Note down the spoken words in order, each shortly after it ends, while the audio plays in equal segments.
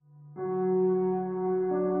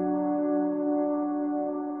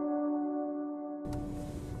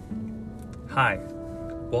Hi,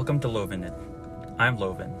 welcome to Loven It. I'm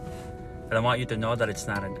Loven, and I want you to know that it's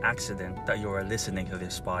not an accident that you are listening to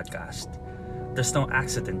this podcast. There's no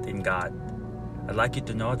accident in God. I'd like you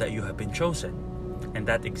to know that you have been chosen, and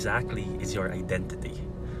that exactly is your identity.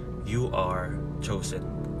 You are chosen.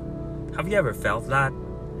 Have you ever felt that?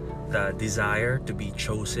 The desire to be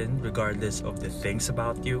chosen regardless of the things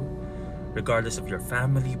about you, regardless of your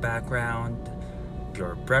family background,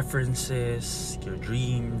 your preferences, your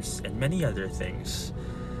dreams, and many other things.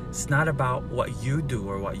 It's not about what you do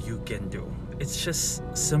or what you can do. It's just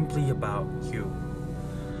simply about you.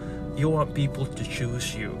 You want people to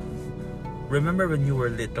choose you. Remember when you were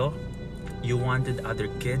little, you wanted other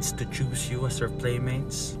kids to choose you as their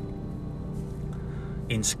playmates?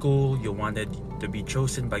 In school, you wanted to be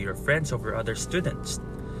chosen by your friends over other students.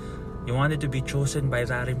 You wanted to be chosen by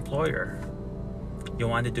that employer. You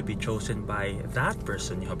wanted to be chosen by that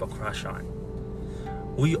person you have a crush on.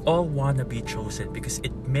 We all want to be chosen because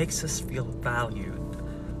it makes us feel valued,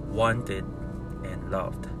 wanted, and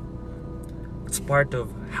loved. It's part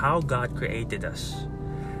of how God created us.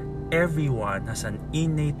 Everyone has an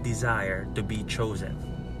innate desire to be chosen.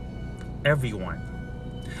 Everyone.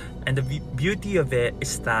 And the beauty of it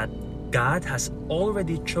is that God has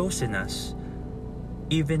already chosen us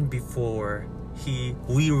even before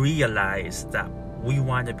we realize that we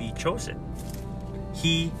want to be chosen.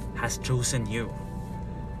 He has chosen you.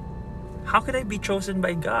 How could I be chosen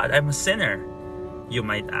by God? I'm a sinner, you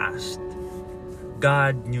might ask.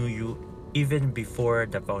 God knew you even before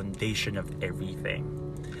the foundation of everything.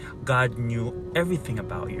 God knew everything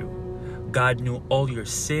about you. God knew all your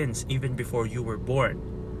sins even before you were born.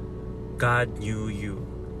 God knew you,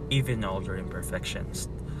 even all your imperfections.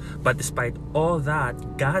 But despite all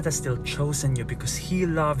that, God has still chosen you because He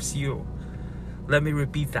loves you. Let me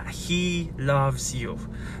repeat that. He loves you.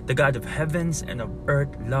 The God of heavens and of earth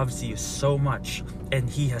loves you so much, and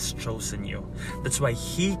He has chosen you. That's why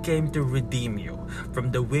He came to redeem you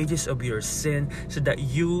from the wages of your sin so that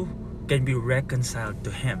you can be reconciled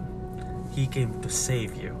to Him. He came to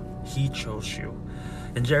save you. He chose you.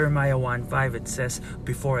 In Jeremiah 1:5 it says,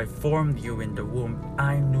 "Before I formed you in the womb,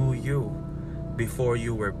 I knew you. Before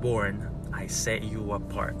you were born, I set you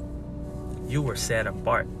apart." You were set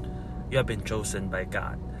apart. You have been chosen by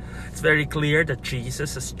God. It's very clear that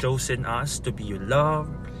Jesus has chosen us to be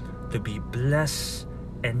loved, to be blessed,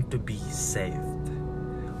 and to be saved.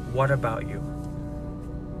 What about you?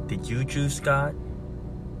 Did you choose God?